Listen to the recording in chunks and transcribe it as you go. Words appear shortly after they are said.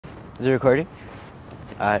Is it recording?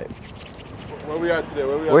 Alright. Where we at today?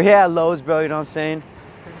 We're here at Lowe's, bro, you know what I'm saying?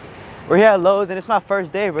 We're here at Lowe's and it's my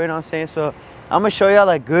first day, bro, you know what I'm saying? So I'm gonna show y'all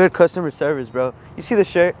like good customer service, bro. You see the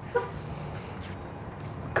shirt?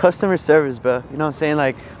 Customer service, bro. You know what I'm saying?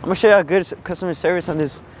 Like, I'm gonna show y'all good customer service on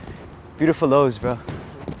this beautiful Lowe's, bro.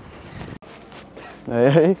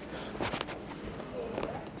 Hey.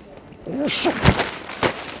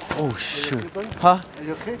 Oh shoot. Huh? Are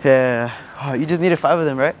you okay? Yeah. Oh, you just needed 5 of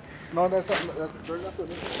them, right? No, they're not for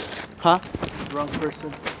me. Huh? Wrong person.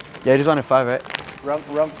 Yeah, you just wanted 5, right?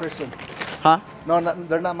 Wrong person. Huh? No,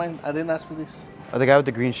 they're not mine. I didn't ask for these. Oh, the guy with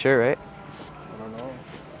the green shirt, right? I don't know.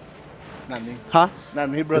 Not me. Huh? Not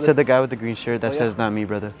me, It brother. said the guy with the green shirt that Oh, yeah? says not me,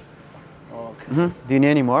 brother. Oh, okay. Do you need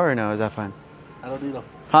any more or no? Is that fine? I don't need them.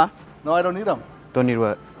 Huh? No, I don't need them. Don't need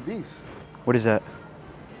what? These. What is that?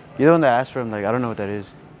 You're the one that asked for them. Like, I don't know what that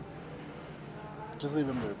is. Just leave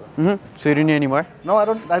them there, bro. So you don't need any more? No, I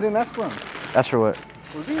didn't ask for them. That's for what?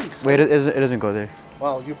 For these. Wait, it doesn't go there.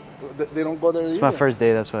 Wow, they don't go there It's either. my first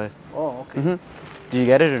day, that's why. Oh, okay. Do you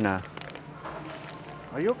get it or not?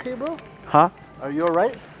 Are you okay, bro? Huh? Are you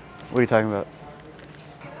alright? What are you talking about?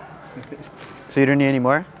 So you don't need any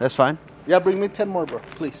more? That's fine. Yeah, bring me 10 more, bro,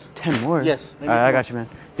 please. 10 more? Yes. I got you, man.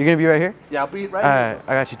 You're gonna be right here? Yeah, I'll be right All here. right,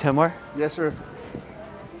 I got you. 10 more? Yes, sir.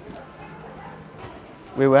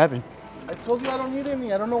 Wait, what happened? I told you I don't need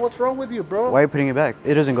any. I don't know what's wrong with you, bro. Why are you putting it back?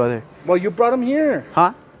 It doesn't go there. Well, you brought them here.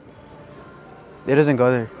 Huh? It doesn't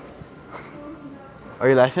go there. Are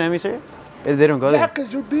you laughing at me, sir? They don't go Yeah, there.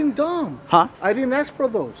 because you're being dumb. Huh? I didn't ask for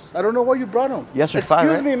those. I don't know why you brought them. Yes, you're fine,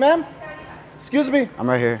 Excuse right? me, ma'am. Excuse me. I'm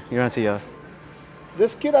right here. You don't see y'all.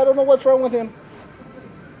 This kid, I don't know what's wrong with him.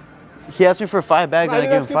 He asked me for 5 bags I and I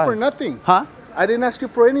didn't gave ask him you 5. for nothing. Huh? I didn't ask you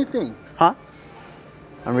for anything. Huh?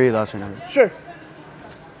 I'm really lost right now. Sure.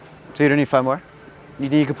 So you don't need 5 more? You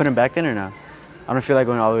think you could put them back then or no? I don't feel like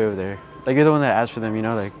going all the way over there. Like, you're the one that asked for them, you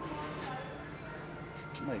know? Like,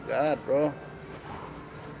 Oh my God, bro.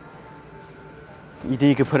 you think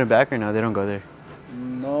you could put them back or no? They don't go there.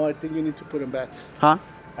 No, I think you need to put them back. Huh?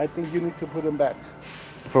 I think you need to put them back.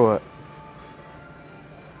 For what?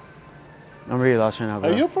 I'm really lost right now,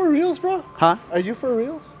 bro. Are you for reals, bro? Huh? Are you for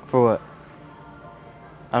reals? For what?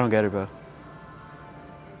 I don't get it, bro.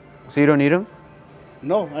 So you don't need them?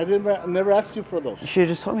 No, I never asked you for those. You should have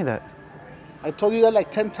just told me that. I told you that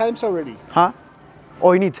like 10 times already. Huh?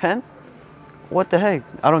 Oh, you need 10? What the heck?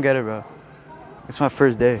 I don't get it, bro. It's my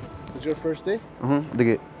first day. It's your first day? The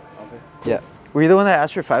good. Okay. Yeah. Were you the one that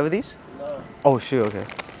asked for 5 of these? No. Oh, shoot, okay.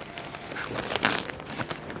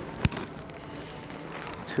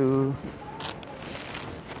 2.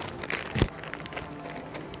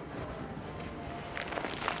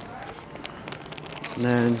 And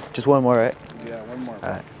then just 1 more, right? Yeah, 1 more. All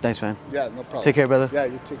right. Thanks, man. Yeah, no problem. Take care, brother. Yeah,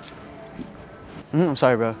 you take. I'm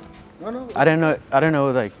sorry, bro. No. I didn't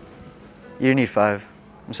know, like, you need 5.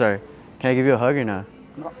 I'm sorry. Can I give you a hug or not?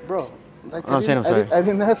 No, bro. Like, I'm saying I'm sorry. I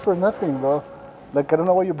didn't ask for nothing, bro. Like, I don't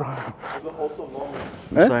know why you brought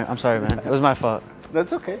them. I'm sorry, man. It was my fault.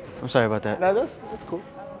 That's okay. I'm sorry about that. No, that's cool.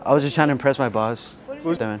 I was just trying to impress my boss.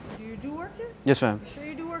 What Yeah, man. do you do work here? Yes, ma'am. Sure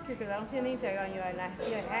you do work here, because I don't see a name tag on you, and I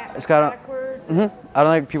see a hat. It's got a- backwards. I don't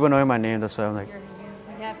like people knowing my name, that's why I'm like,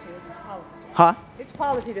 You have to. It's policy. huh? It's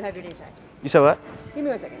policy to have your name tag. You said what? Give me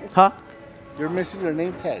 1 second. Huh? You're missing your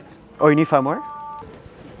name tag. Oh, you need 5 more?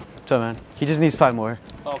 So, man, he just needs 5 more.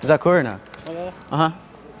 Oh, okay. Is that cool or not? Oh, yeah. Uh-huh.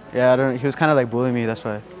 Yeah, I don't. He was kind of like bullying me, that's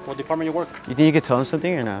why. What department you work? You think you could tell him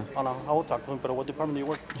something or not? Oh, no, I will talk to him, but what department do you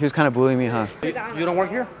work? He was kind of bullying me, huh? You don't work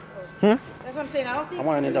here? That's what I'm saying. I don't think. I'm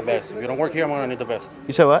gonna need the best. If you don't work here, I'm gonna need the best.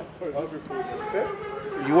 You said what?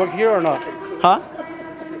 You work here or not? Huh?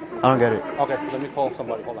 I don't get it. Okay, let me call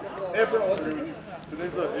somebody. Hold on. Hey, bro.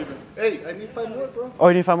 Hey, I need 5 more, bro. Oh,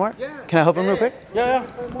 you need 5 more? Yeah. Can I help him real quick? Yeah.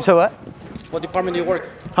 You said what? What department do you work?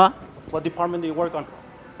 Huh? What department do you work on?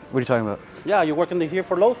 What are you talking about? Yeah, you working here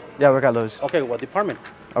for Lowe's? Yeah, I work at Lowe's. Okay, what department?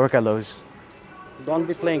 I work at Lowe's. Don't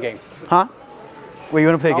be playing games. Huh? Wait, you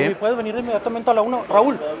want to play a game? ¿Puedes venir inmediatamente a la 1?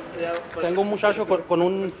 Raúl, tengo un muchacho con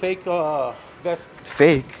un fake vest.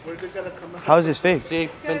 Fake? How is this fake? Sí,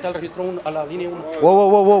 vente al registro a la línea 1.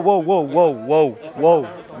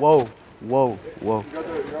 Whoa.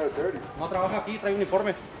 No trabaja aquí, trae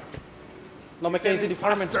uniforme. No me quede ese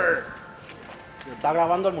department. Está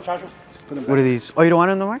grabando el muchacho. What are these? Oh, you don't want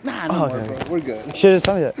them no more? Nah, Oh, no more, okay. bro. We're good. You should have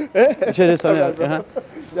told me that. You should have told me that. Uh-huh.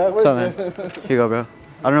 Yeah, we're So, man. good. Here you go, bro.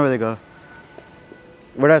 I don't know where they go.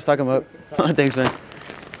 Where did I stock them up? Thanks, man.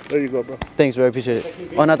 There you go, bro. Thanks, bro. I appreciate it.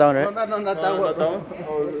 Oh, not that one, right? No, not that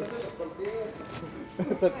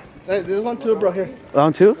one. Hey, this one too, bro. Here. That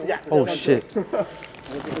one too? Yeah. Oh, shit.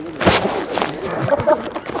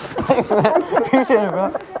 Thanks, man. Appreciate it,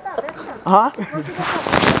 bro. Huh?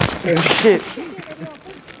 Oh shit.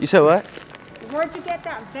 You said what? Where'd you get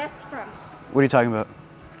that vest from? What are you talking about?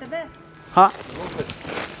 The vest. Huh?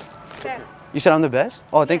 Vest. You said I'm the best?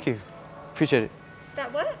 Oh, thank you. Appreciate it.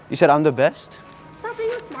 That what? You said I'm the best? Stop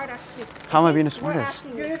being a smartass, please. How am I being a We're smartass?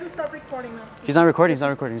 asking you. You need to stop recording now. He's not recording. He's not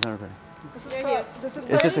recording. He's not recording. This is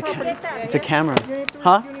It's just a Where did you get that it's a vest? camera.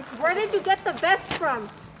 Huh? Where did you get the vest from?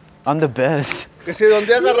 I'm the best. Que si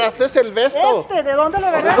 ¿dónde agarraste el vesto? ¿de dónde lo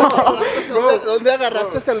agarraste? ¿Dónde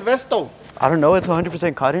agarraste el vesto? I don't know. It's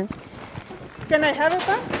 100% cotton. Can I have it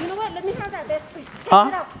back? You know what? Let me have that vest, please. Take Huh?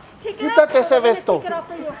 it off. Take it Quítate off. ese I'm gonna vesto. take it off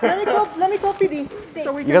for you. Let me go, PD.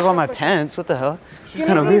 So we You guys want my pants? What the hell? Give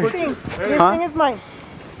kinda me this weird. thing. This Huh? thing is mine.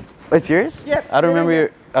 It's yours? Yes, I don't yeah, remember yeah.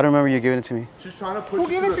 I don't remember you giving it to me. She's trying to put Who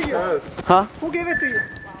you gave to it the to you? test. Huh? Who gave it to you?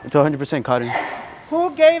 It's 100% cotton.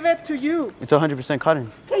 Who gave it to you? It's 100% cotton.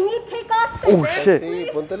 Can you take off the Oh vest, shit. please?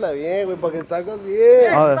 Póntela bien, güey, para que salgas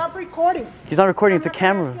bien. Oh, Stop recording. he's not recording. It's a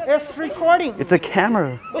camera. It's recording. It's a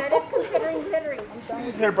camera. That is considering littering.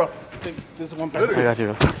 Here, bro. Take this one pack. I got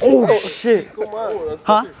you. Oh shit.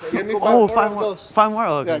 Huh? Give me Oh, five five more more. of those. 5 more?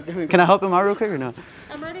 Oh, Yeah, okay. give me- Can I help him out real quick or no?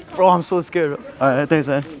 I'm already Bro, I'm so scared. Alright, thanks,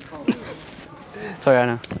 man. Sorry, I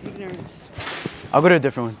know. I'll go to a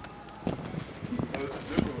different one.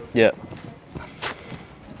 Yeah.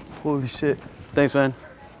 Holy shit. Thanks, man.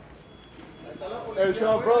 Hey,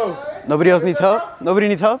 Sean, bro. Nobody else needs help? Nobody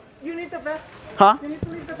needs help? You need the vest. Huh? You need to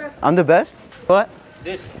leave the vest. I'm the best? What?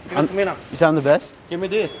 This. Give it to me now. You said I'm the best? Give me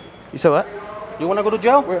this. You said what? You wanna go to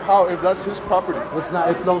jail? Wait, how? If that's his property. It's not.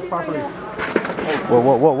 It's loaned property. Whoa,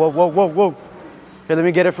 whoa, whoa, whoa, whoa, whoa, whoa. Here, let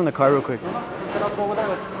me get it from the car real quick.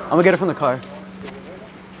 I'm gonna get it from the car.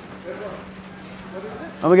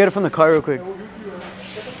 I'm gonna get it from the car real quick.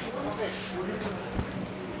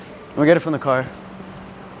 I'm gonna get it from the car.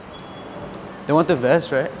 They want the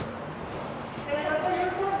vest, right?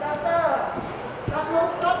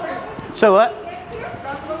 So what?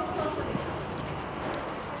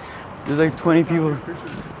 There's like 20 people.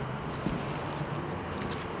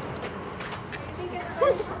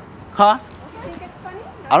 Huh? Think it's funny?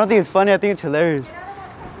 I don't think it's funny. I think it's hilarious.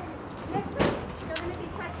 Next time, you're gonna be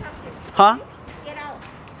trespassing. Huh? Get out.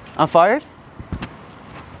 I'm fired?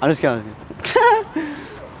 I'm just kidding.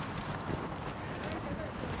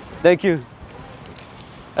 Thank you.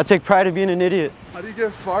 I take pride in being an idiot. How do you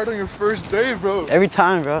get fired on your first day, bro? Every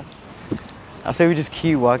time, bro. I say we just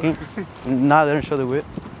keep walking. Not let them show the whip.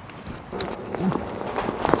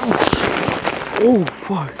 Oh,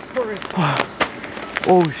 fuck.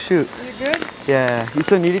 Oh, shoot. You good? Yeah. You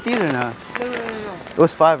still needed these or not? No. It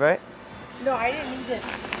was 5, right? No, I didn't need this.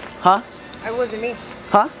 Huh? It wasn't me.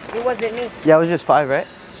 Huh? It wasn't me. Yeah, it was just 5, right?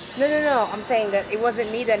 No. I'm saying that it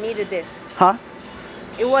wasn't me that needed this. Huh?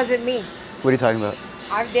 It wasn't me. What are you talking about?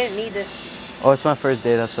 I didn't need this. Oh, it's my first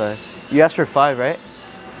day, that's why. You asked for 5, right?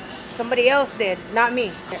 Somebody else did, not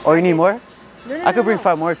me. Oh, you need more? No. I could bring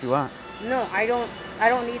 5 more if you want. No, I don't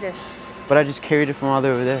need this. But I just carried it from all the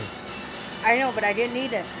way over there. I know, but I didn't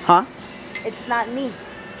need it. Huh? It's not me.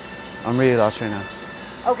 I'm really lost right now.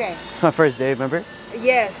 Okay. It's my first day, remember?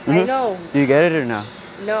 Yes, I Mhm. know. Do you get it or no?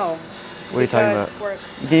 No. What are you talking Because about? Works.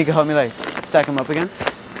 You think you can help me like stack them up again?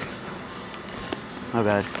 My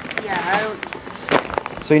bad. Yeah, I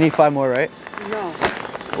don't. So you need 5 more, right? No.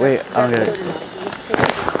 Wait, I don't get That's it. good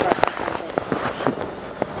enough.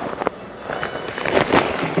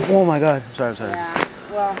 Oh my god. I'm sorry. Yeah.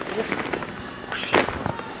 Well, just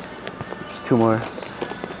Just 2 more.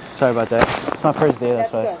 Sorry about that. It's my first day,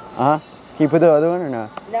 that's That's why. good. Uh-huh. Can you put the other one or no?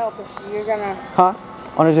 no, because you're gonna. Huh?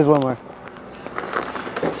 Oh, there's just 1 more.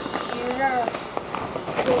 You're gonna.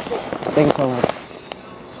 Thank you so much.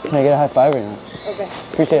 Can I get a high 5 or no? Okay.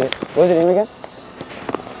 Appreciate it. What was your name again?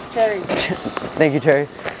 Cherry. Thank you, Cherry.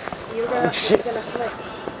 You're gonna. shit. It's gonna flip.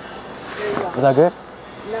 There you go. Was that good?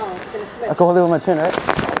 No, it's gonna I flip. can hold it with my chin, right?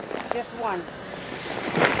 Just one.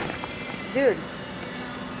 Dude,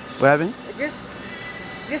 What happened? just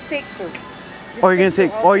take 2. Just Oh, you're gonna 2.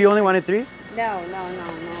 take. Oh, you only wanted 3? No.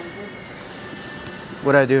 Just.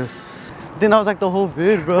 What'd I do? Then that was like the whole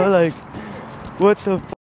vid, bro. Like, what the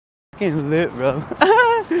fucking lit, bro.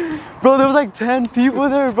 Bro, there was like 10 people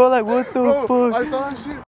there, bro. Like, what the Bro, I fuck? saw that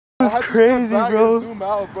shit. It was crazy, bro. Zoom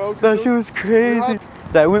out, bro. That shit was crazy.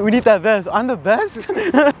 Like, we need that vest. I'm the best.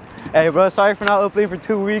 Hey, bro, sorry for not uploading for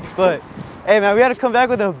 2 weeks, but hey, man, we had to come back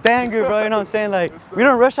with a banger, bro. You know what I'm saying? Like, we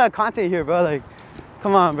don't rush out content here, bro. Like,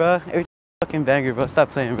 come on, bro. Every fucking banger, bro.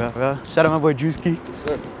 Stop playing, bro. Shout out my boy Drewski.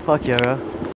 Fuck yeah, bro.